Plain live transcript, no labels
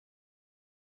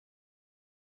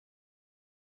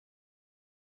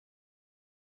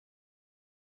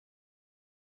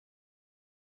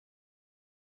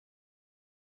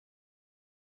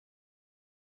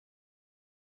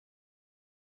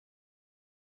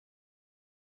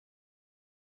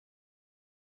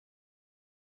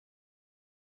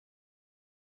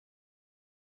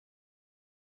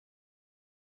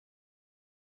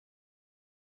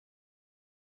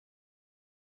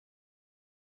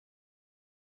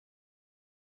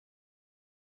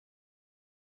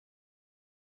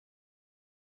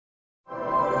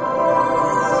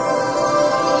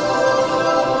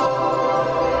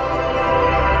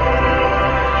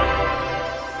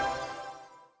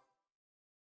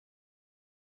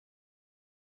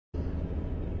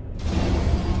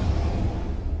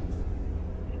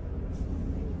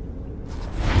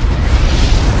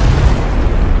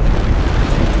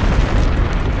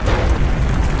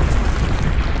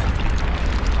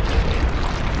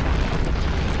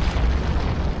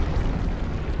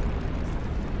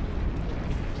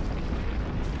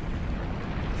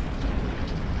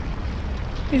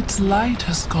Its light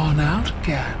has gone out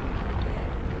again.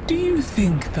 Do you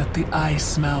think that the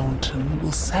ice mountain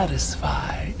will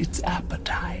satisfy its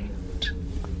appetite?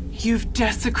 You've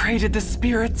desecrated the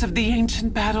spirits of the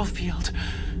ancient battlefield.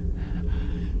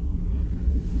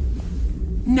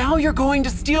 Now you're going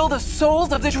to steal the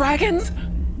souls of the dragons?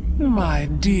 My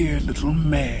dear little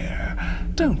mare,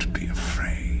 don't be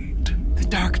afraid. The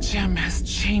dark gem has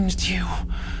changed you.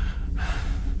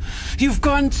 You've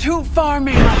gone too far,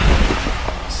 Mela.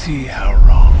 See how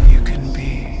wrong you can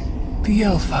be. The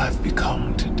elf I've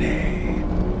become today.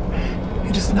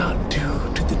 It is not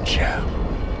due to the gem.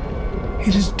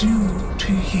 It is due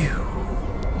to you.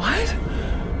 What?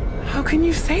 How can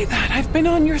you say that? I've been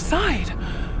on your side.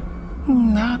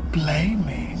 Not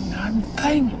blaming. I'm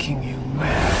thanking you,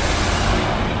 mare.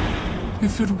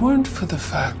 If it weren't for the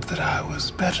fact that I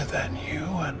was better than you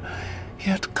and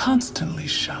yet constantly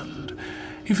shunned,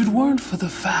 if it weren't for the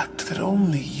fact that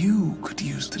only you could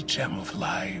use the gem of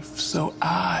life, so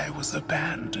I was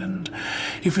abandoned,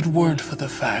 if it weren't for the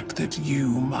fact that you,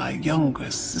 my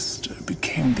youngest sister,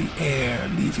 became the heir,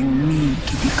 leaving me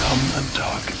to become a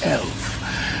dark elf,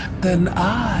 then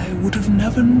I would have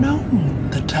never known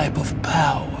the type of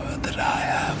power that I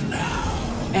have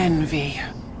now. Envy,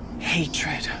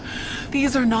 hatred.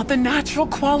 These are not the natural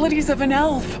qualities of an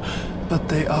elf. But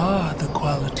they are the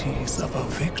qualities of a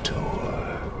victor.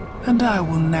 And I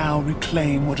will now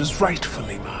reclaim what is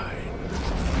rightfully mine.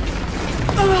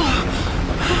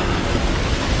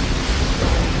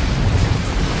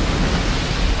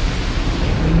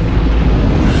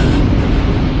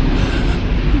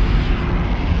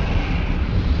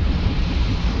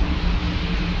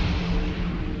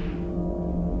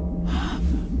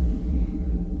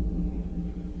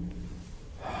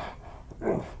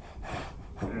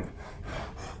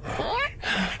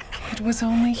 It was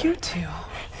only you two.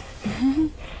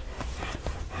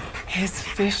 Is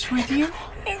Fish with you?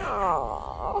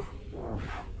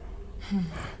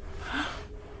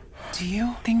 Do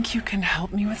you think you can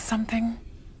help me with something?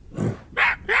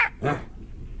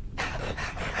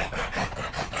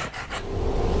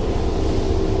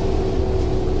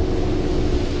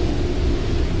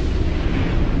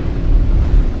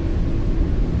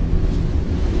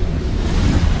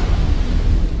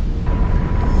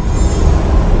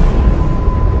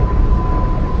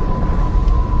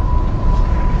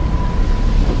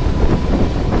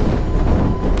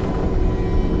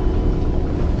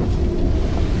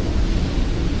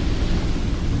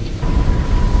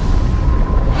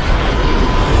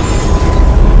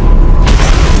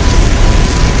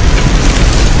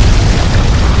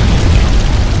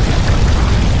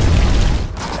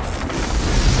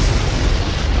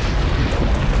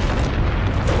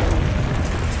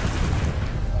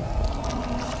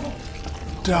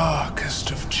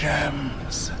 Darkest of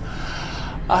gems,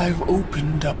 I've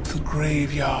opened up the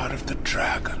graveyard of the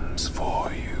dragons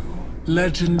for you.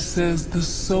 Legend says the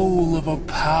soul of a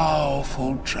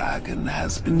powerful dragon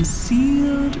has been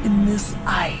sealed in this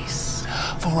ice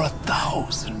for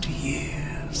 1,000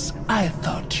 years. I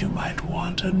thought you might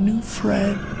want a new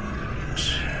friend.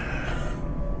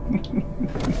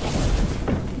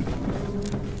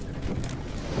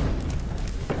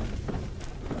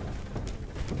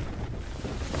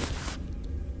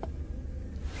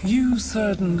 You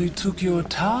certainly took your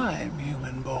time,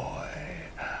 human boy.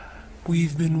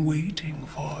 We've been waiting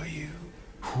for you.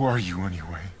 Who are you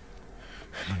anyway?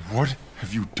 And what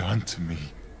have you done to me?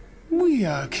 We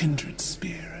are kindred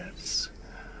spirits.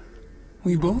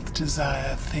 We both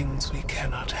desire things we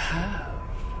cannot have.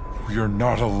 We are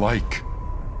not alike.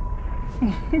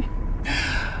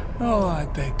 Oh, I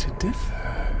beg to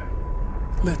differ.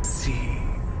 Let's see.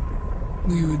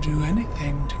 We would do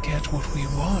anything to get what we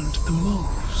want the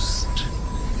most.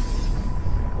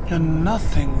 And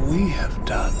nothing we have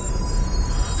done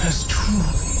has truly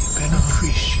been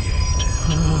appreciated.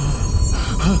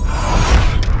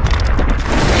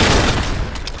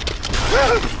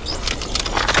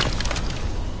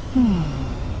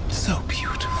 So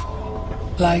beautiful.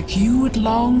 Like you, it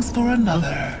longs for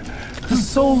another. The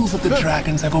souls of the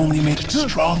dragons have only made it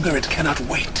stronger. It cannot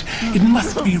wait. It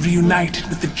must be reunited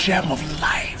with the gem of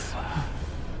life.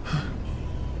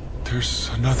 There's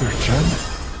another gem?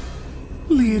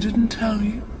 Leah didn't tell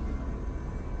you?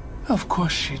 Of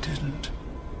course she didn't.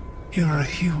 You're a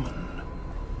human.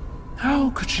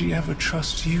 How could she ever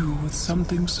trust you with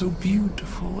something so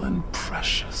beautiful and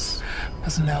precious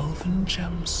as an elven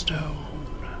gemstone?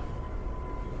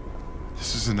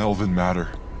 This is an elven matter.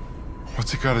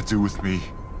 What's it got to do with me?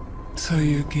 So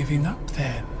you're giving up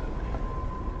then?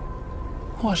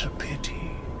 What a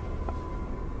pity.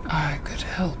 I could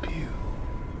help you.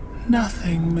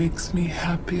 Nothing makes me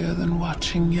happier than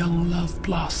watching young love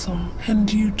blossom,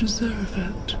 and you deserve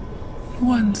it.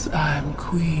 Once I'm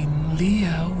queen,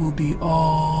 Leah will be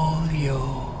all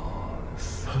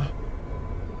yours. Huh?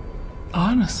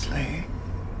 Honestly,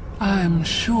 I'm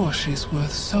sure she's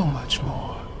worth so much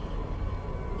more.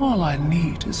 All I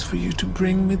need is for you to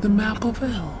bring me the map of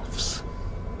elves.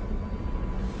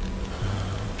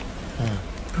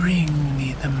 Bring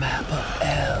me the map of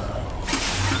elves.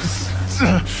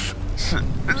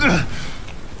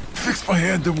 Fix my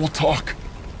hand, then we'll talk.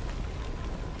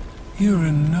 You're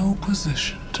in no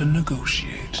position to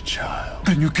negotiate, child.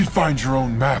 Then you can find your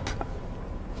own map.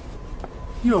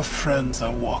 Your friends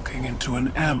are walking into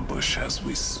an ambush as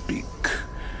we speak.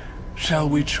 Shall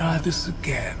we try this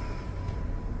again?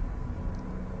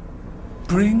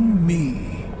 Bring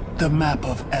me the map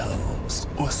of elves,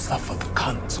 or suffer the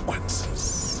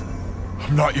consequences.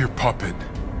 I'm not your puppet.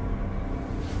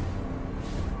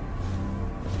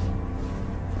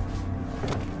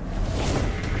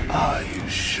 Are you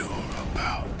sure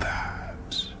about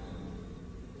that?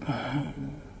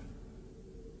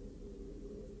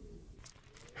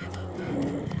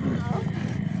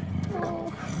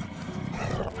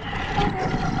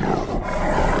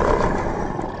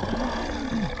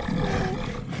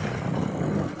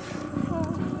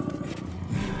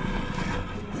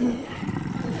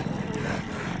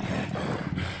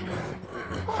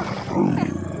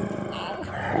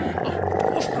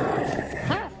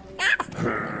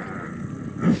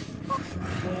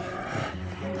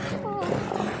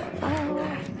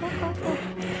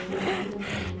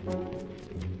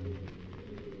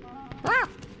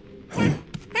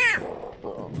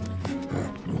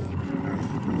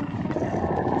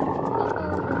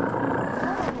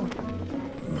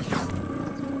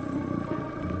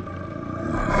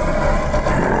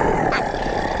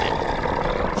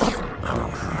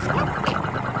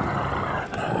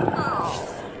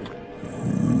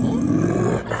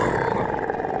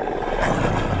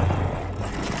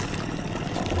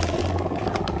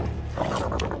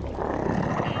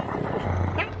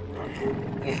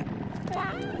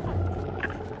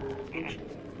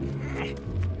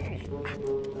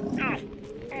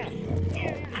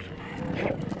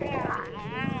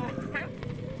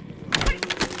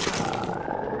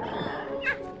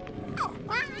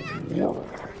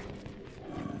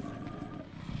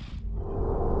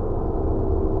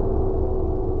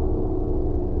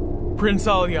 Prince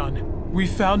Alyan, we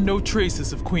found no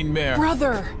traces of Queen Mare.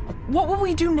 Brother, what will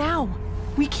we do now?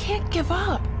 We can't give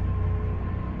up.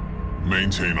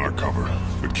 Maintain our cover,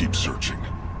 but keep searching.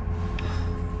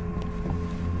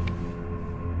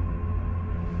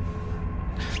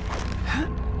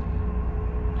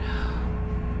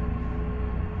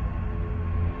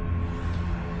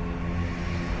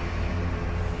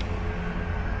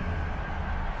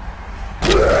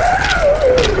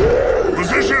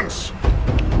 Positions!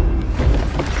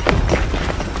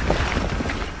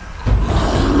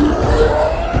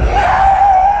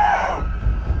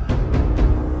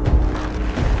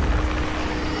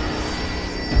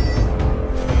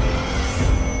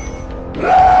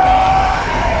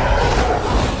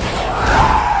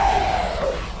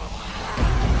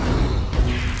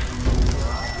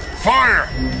 Fire!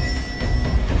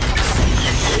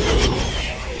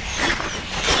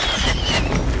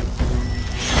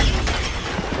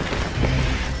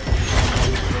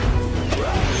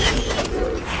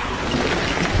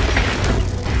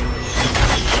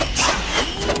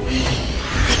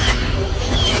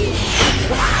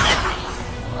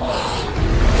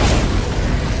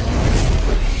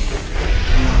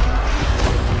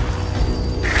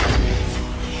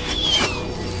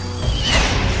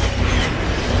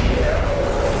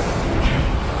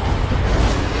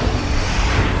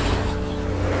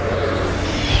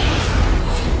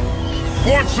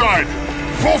 Port side!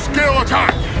 Full-scale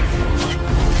attack!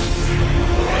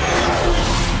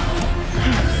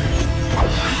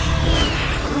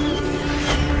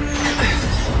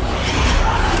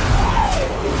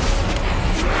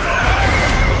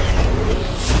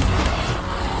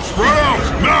 Spread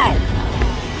out, now!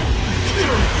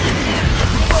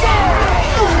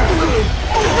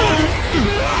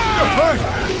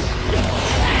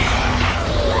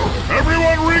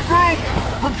 Everyone regroup!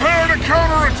 Prepare to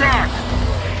counterattack!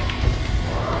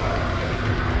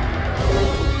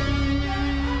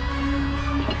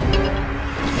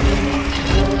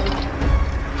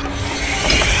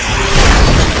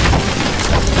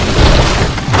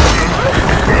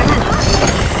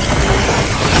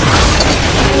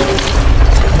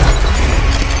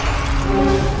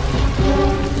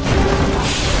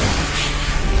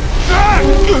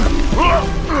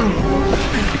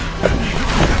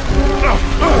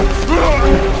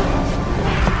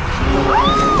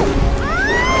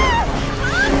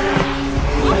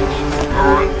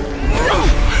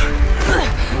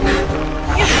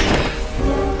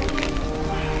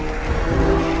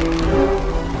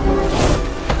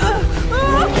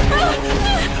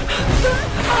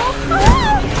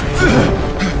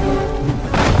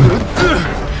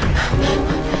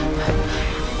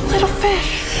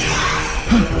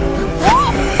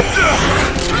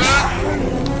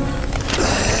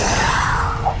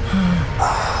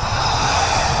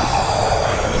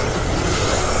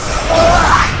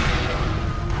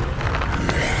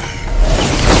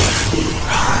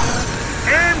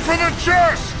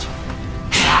 chest!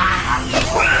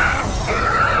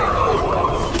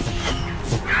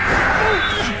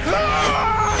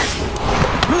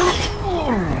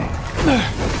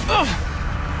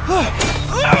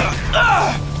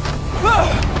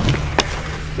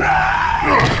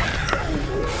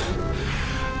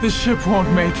 The ship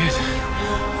won't make it.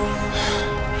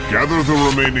 Gather the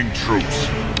remaining troops.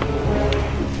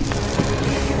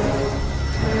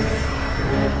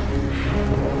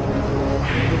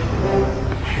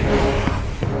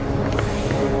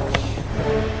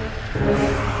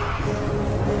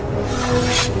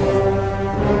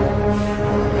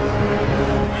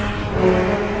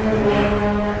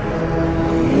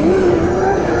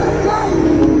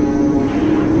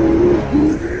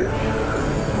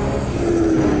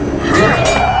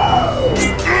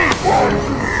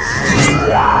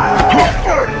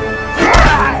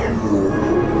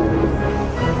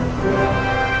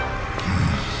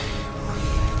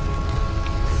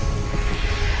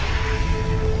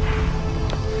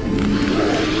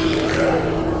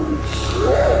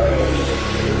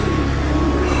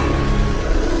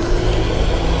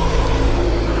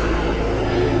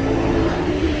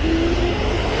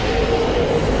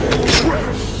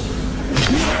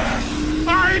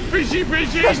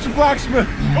 Mr. Blacksmith!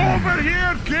 Over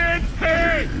here, kid!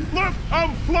 Hey! Look,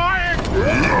 I'm flying!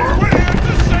 We're here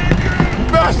to save you!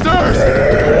 Masters!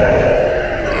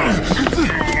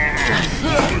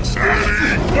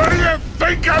 Steady! What do you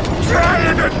think I'm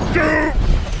trying to do?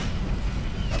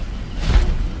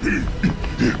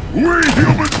 We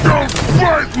humans don't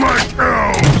fight like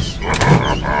elves!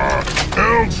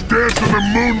 Elves dance in the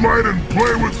moonlight and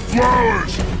play with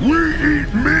flowers! We eat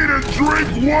meat and drink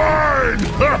wine!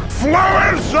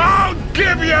 Flowers? I'll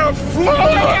give you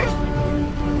flowers!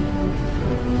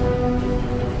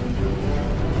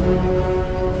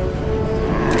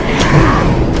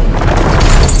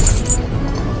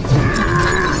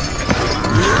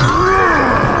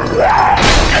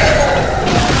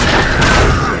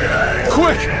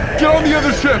 Quick! Get on the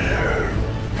other ship!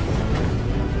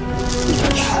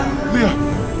 Leah!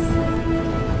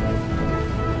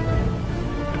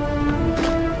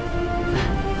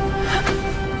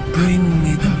 Bring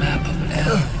me the map of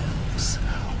elves,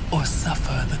 or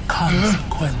suffer the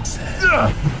consequences.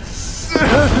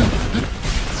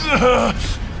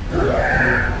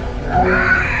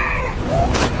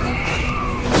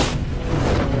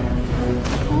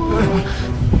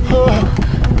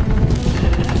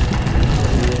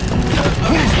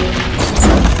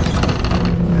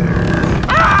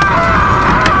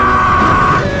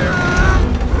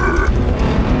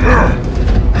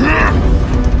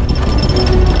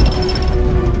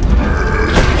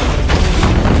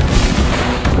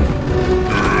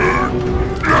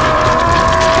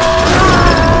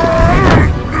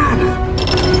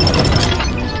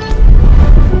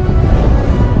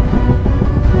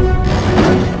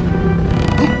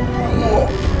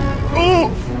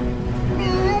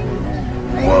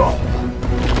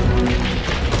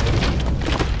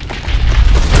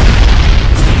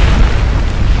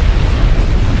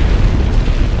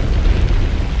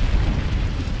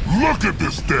 Look at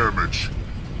this damage!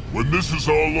 When this is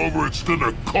all over, it's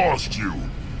gonna cost you.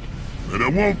 And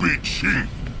it won't be cheap.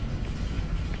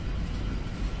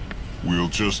 We'll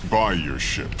just buy your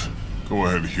ship. Go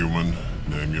ahead, human.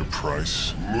 Name your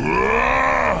price.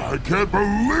 I can't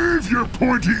believe your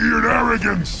pointy-eared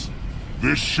arrogance!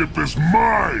 This ship is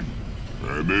mine!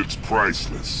 And it's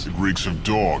priceless. It reeks of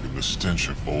dog and the stench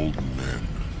of old men.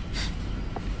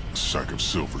 A sack of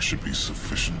silver should be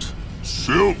sufficient.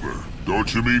 Silver?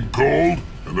 Don't you mean gold?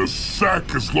 And a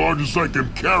sack as large as I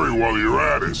can carry while you're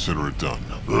at it. Consider it done.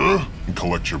 Huh? And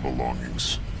collect your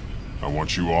belongings. I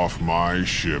want you off my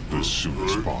ship as soon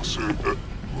as possible.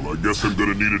 Well, I guess I'm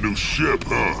gonna need a new ship,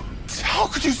 huh? How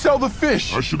could you sell the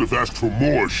fish? I should have asked for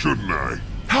more, shouldn't I?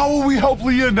 How will we help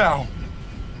Leah now?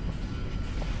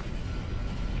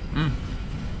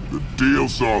 The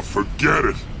deal's off, forget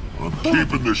it. I'm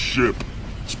keeping the ship.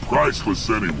 It's priceless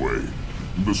anyway.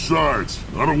 And besides,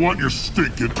 I don't want your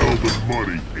stinking elven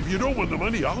money. If you don't want the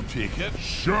money, I'll take it.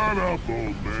 Shut up,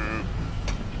 old man.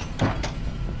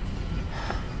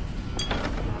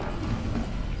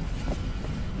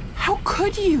 How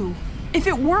could you? If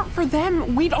it weren't for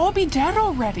them, we'd all be dead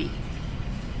already.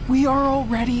 We are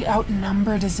already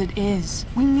outnumbered as it is.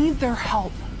 We need their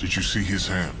help. Did you see his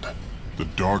hand? The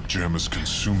dark gem is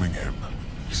consuming him.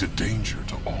 He's a danger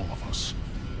to all of us.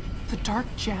 The dark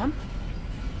gem?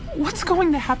 What's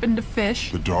going to happen to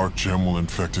Fish? The dark gem will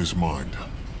infect his mind,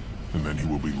 and then he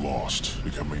will be lost,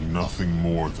 becoming nothing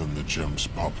more than the gem's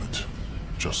puppet,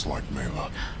 just like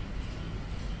Mela.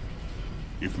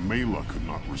 If Mela could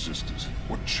not resist it,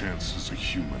 what chance does a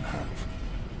human have?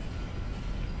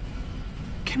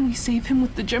 Can we save him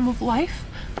with the Gem of Life?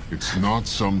 It's not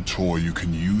some toy you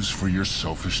can use for your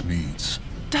selfish needs.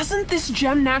 Doesn't this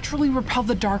gem naturally repel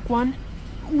the Dark One?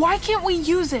 Why can't we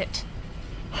use it?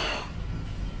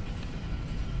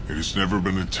 It has never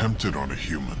been attempted on a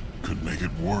human. Could make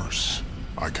it worse.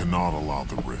 I cannot allow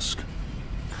the risk.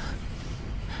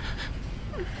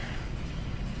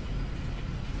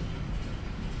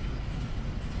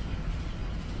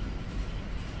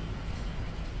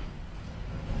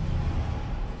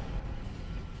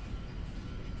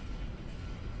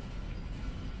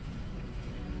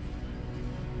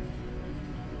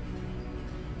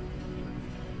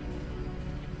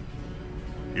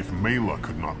 If Mela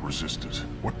could not resist it,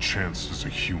 what chance does a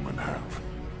human have?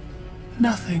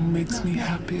 Nothing makes me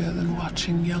happier than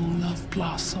watching young love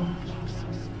blossom.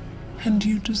 And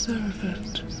you deserve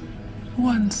it.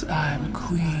 Once I'm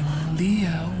queen,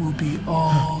 Leah will be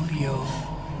all yours.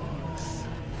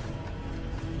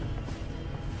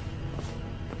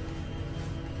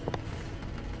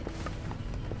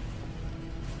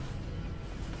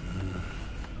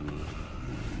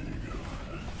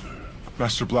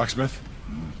 Master Blacksmith?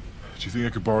 Do you think I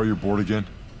could borrow your board again?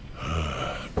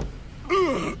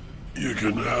 You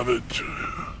can have it.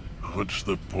 What's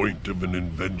the point of an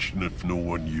invention if no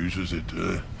one uses it,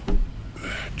 eh?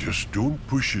 Just don't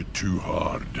push it too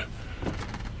hard.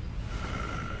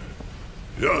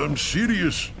 Yeah, I'm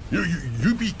serious.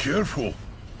 You be careful.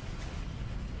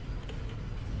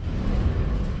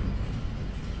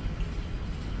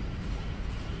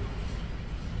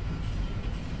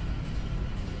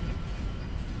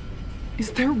 Is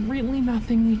there really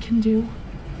nothing we can do?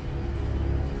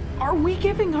 Are we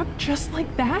giving up just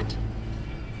like that?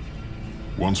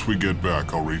 Once we get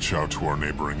back, I'll reach out to our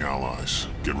neighboring allies,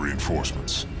 get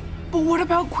reinforcements. But what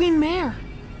about Queen Mare?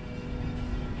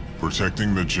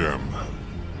 Protecting the gem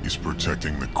is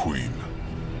protecting the queen.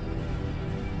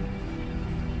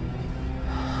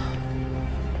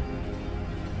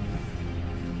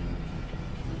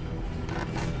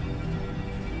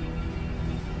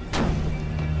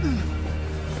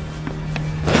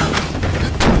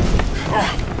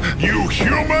 You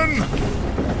human!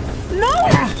 No!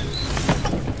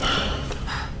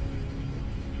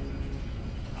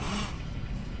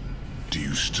 Do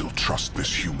you still trust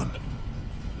this human?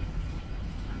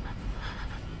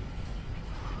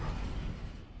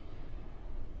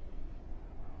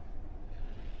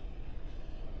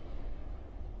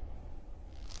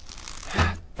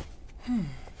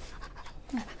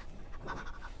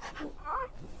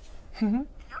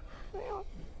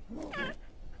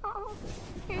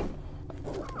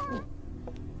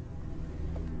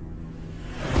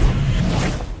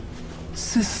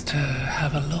 Sister,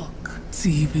 have a look. It's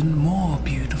even more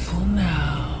beautiful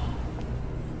now.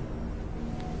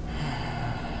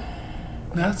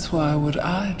 That's why what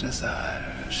I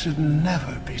desire should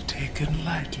never be taken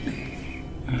lightly.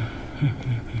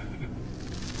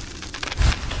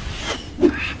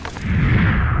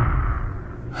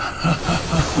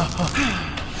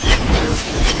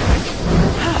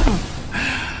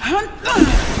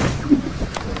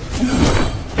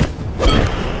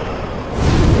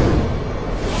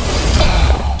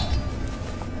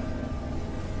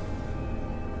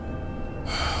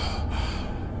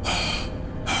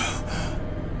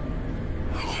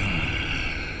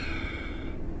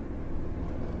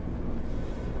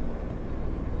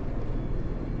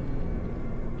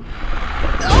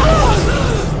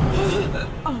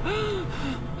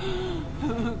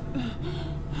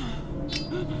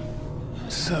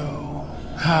 So,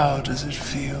 how does it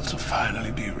feel to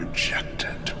finally be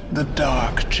rejected? The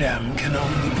dark gem can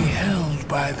only be held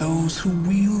by those who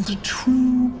wield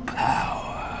true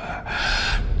power.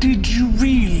 Did you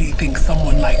really think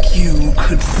someone like you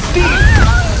could steal?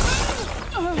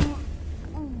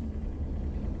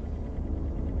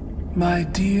 My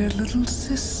dear little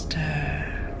sister,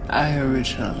 I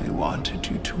originally wanted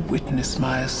you to witness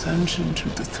my ascension to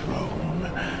the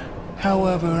throne.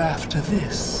 However, after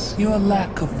this, your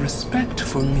lack of respect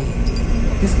for me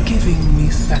is giving me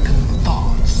second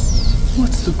thoughts.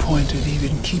 What's the point of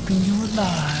even keeping you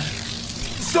alive?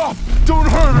 Stop! Don't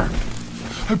hurt her!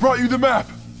 I brought you the map!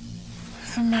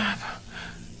 The map.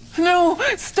 No,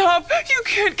 stop! You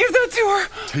can't give that to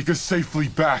her! Take us safely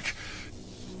back,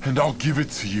 and I'll give it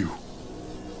to you.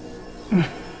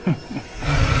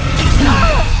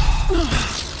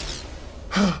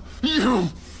 You!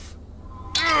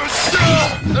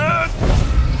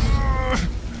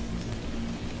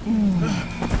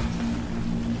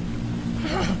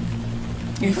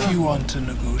 If you you want to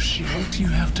negotiate, you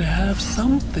have to have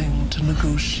something to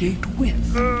negotiate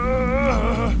with.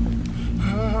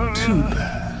 Too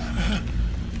bad.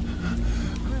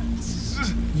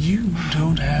 You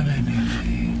don't have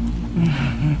anything.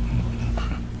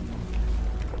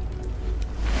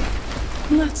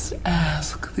 Let's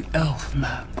ask the elf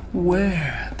map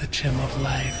where the Gem of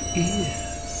Life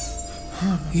is.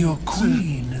 Your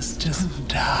queen is just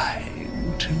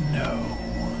dying to know.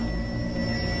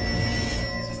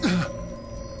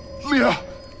 Leah!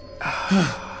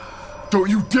 Don't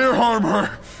you dare harm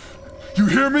her! You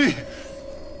hear me?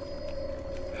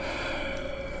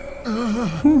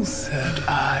 Who said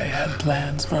I had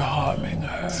plans for harming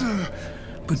her?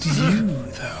 But you,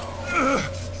 though.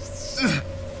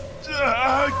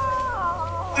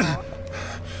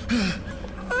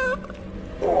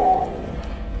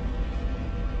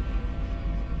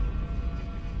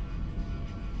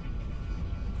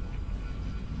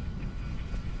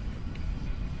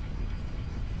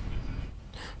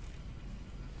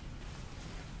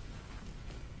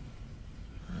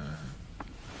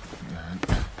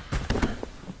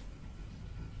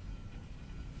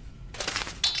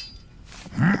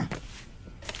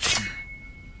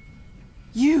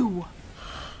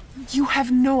 You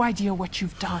have no idea what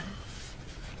you've done.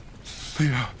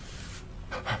 Leah,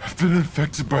 I've been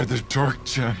infected by the Dark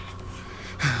Gem.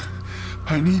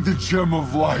 I need the Gem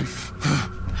of Life.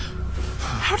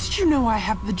 How did you know I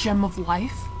have the Gem of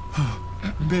Life?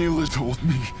 Mela told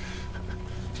me.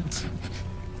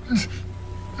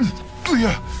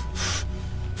 Leah,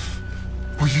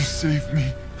 will you save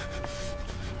me?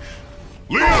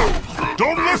 Leah!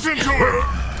 Don't listen to her!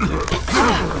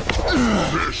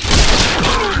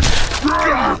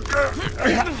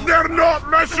 They're not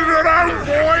messing around,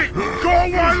 boy! Go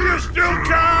while you still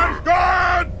can! Go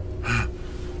on!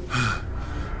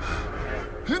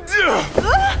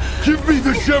 Give me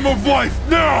the Gem of Life,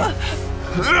 now!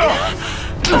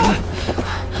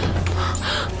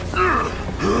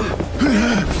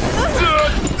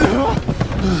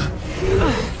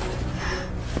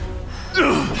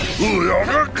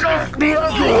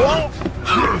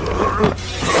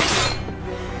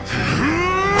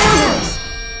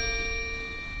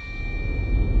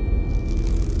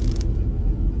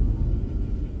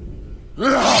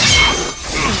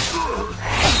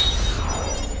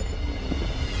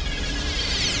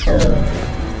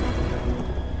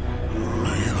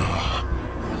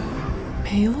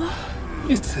 Mela?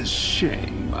 It's a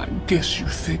shame. I guess you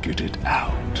figured it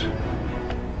out.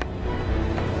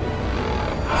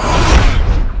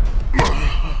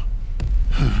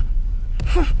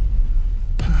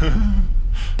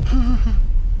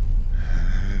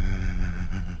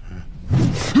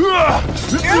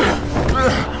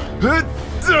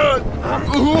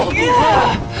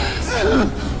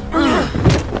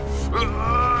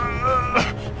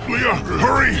 Leah,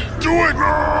 hurry! Do it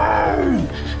now!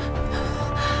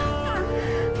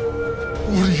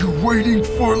 What are you waiting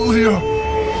for, Leah?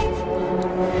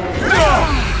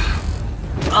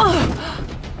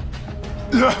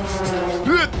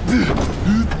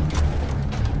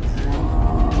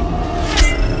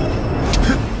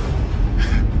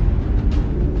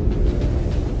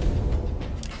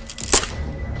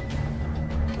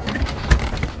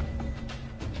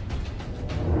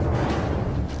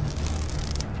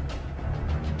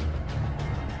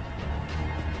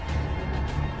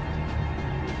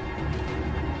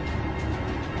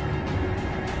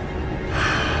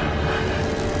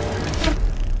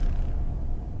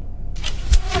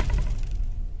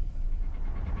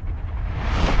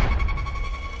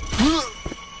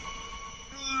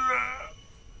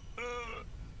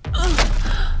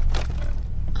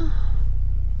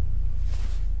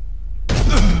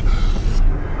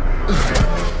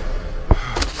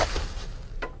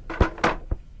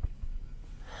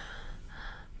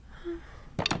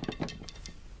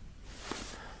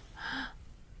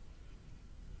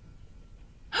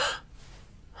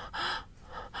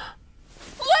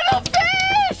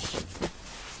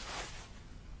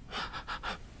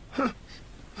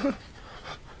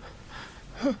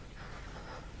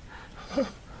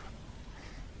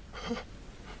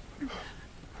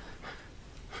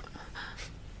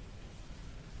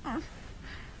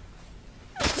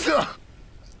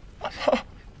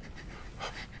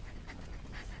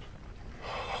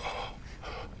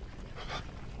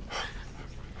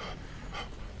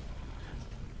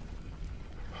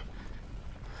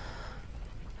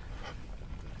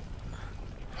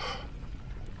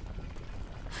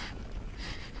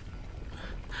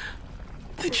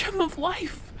 The Gem of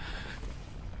Life.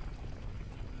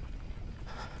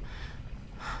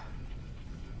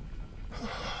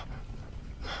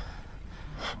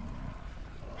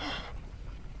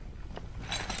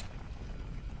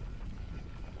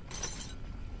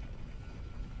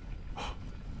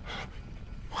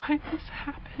 why this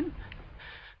happened?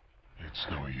 It's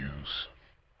no use.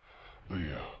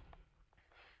 Leah.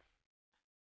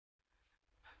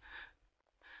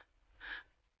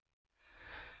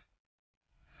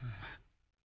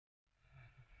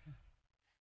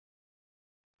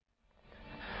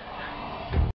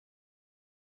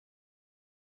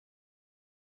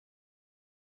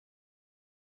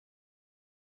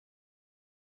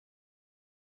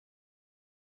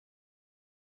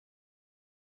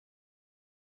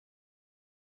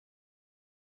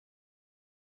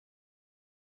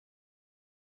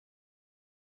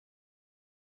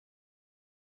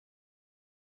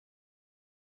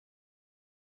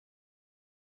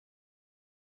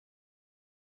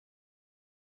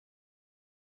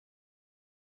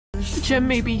 The gem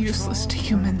may be useless to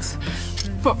humans,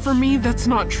 but for me, that's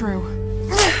not true.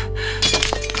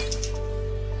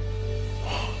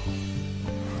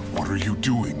 What are you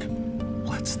doing?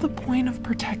 What's the point of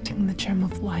protecting the gem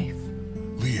of life?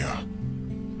 Leah.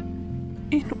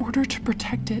 In order to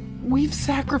protect it, we've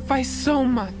sacrificed so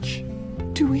much.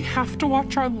 Do we have to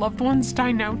watch our loved ones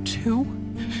die now too?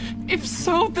 If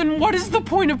so, then what is the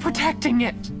point of protecting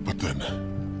it? But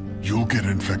then, you'll get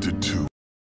infected too.